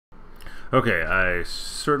Okay, I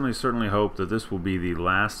certainly hope that this will be the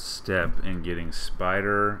last step in getting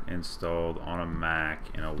Spyder installed on a Mac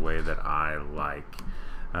in a way that I like.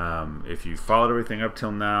 If you followed everything up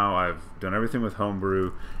till now, I've done everything with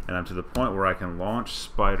homebrew, and I'm to the point where I can launch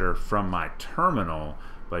Spyder from my terminal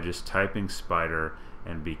by just typing Spyder,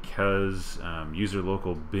 and because user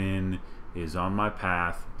local bin is on my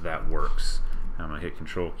path, that works. I'm going to hit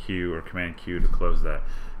Control Q or Command Q to close that.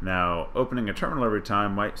 Now, opening a terminal every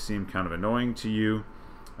time might seem kind of annoying to you.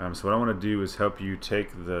 So what I want to do is help you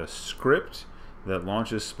take the script that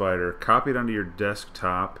launches Spyder, copy it onto your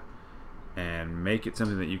desktop, and make it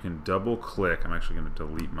something that you can double click. I'm actually going to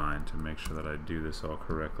delete mine to make sure that I do this all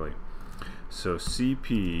correctly. So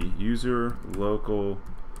CP user local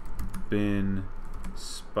bin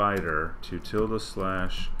Spyder to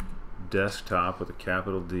 / desktop with a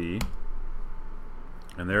capital D.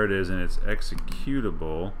 And there it is, and it's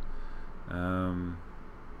executable, and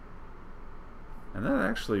that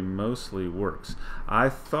actually mostly works. I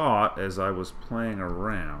thought as I was playing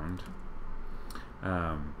around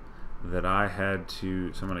that I had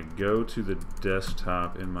to, so I'm going to go to the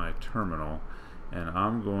desktop in my terminal, and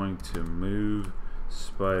I'm going to move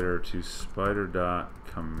Spyder to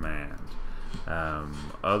spider.command.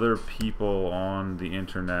 Other people on the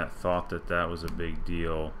internet thought that that was a big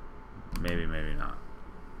deal. Maybe not.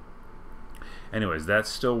 Anyways, that's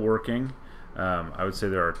still working. I would say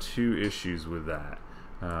there are two issues with that.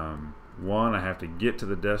 One, I have to get to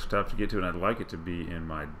the desktop to get to it, and I'd like it to be in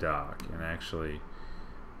my dock. And actually,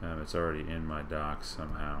 it's already in my dock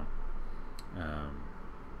somehow.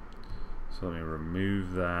 So let me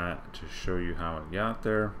remove that to show you how it got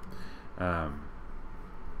there.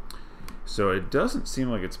 So it doesn't seem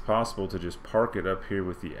like it's possible to just park it up here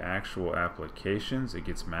with the actual applications. It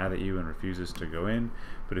gets mad at you and refuses to go in.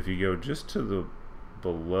 But if you go just to the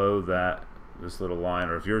below that, this little line,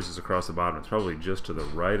 or if yours is across the bottom, it's probably just to the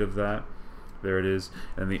right of that. There it is.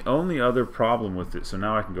 And the only other problem with it, so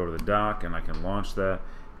now I can go to the dock and I can launch that,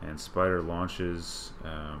 and Spyder launches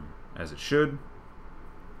as it should.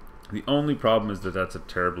 The only problem is that that's a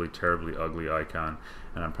terribly ugly icon,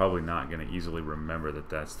 and I'm probably not going to easily remember that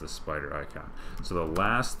that's the Spyder icon. So the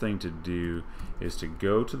last thing to do is to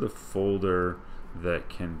go to the folder that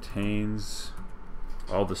contains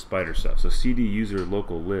all the Spyder stuff. So cd user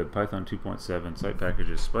local lib Python 2.7 site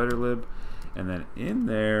packages Spyder lib, and then in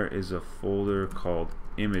there is a folder called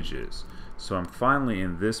images. So I'm finally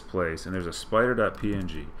in this place, and there's a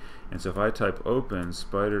spider.png, and so if I type open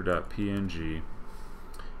spider.png,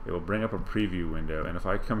 it will bring up a preview window, and if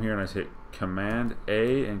I come here and I hit Command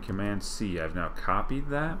A and Command C, I've now copied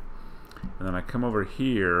that, and then I come over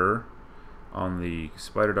here on the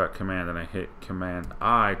spider.command and I hit Command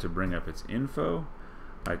I to bring up its info.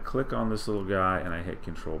 I click on this little guy and I hit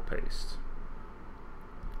Control Paste,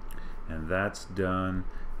 and that's done.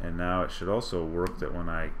 And now it should also work that when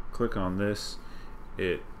I click on this,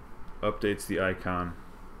 it updates the icon.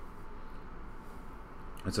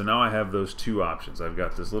 And so now I have those two options. I've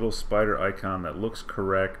got this little Spyder icon that looks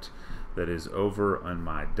correct, that is over on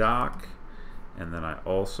my dock, and then I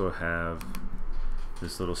also have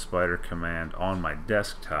this little Spyder command on my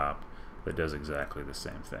desktop that does exactly the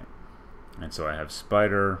same thing. And so I have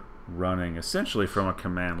Spyder running essentially from a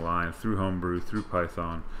command line through homebrew, through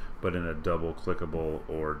Python, but in a double clickable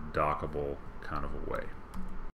or dockable kind of a way.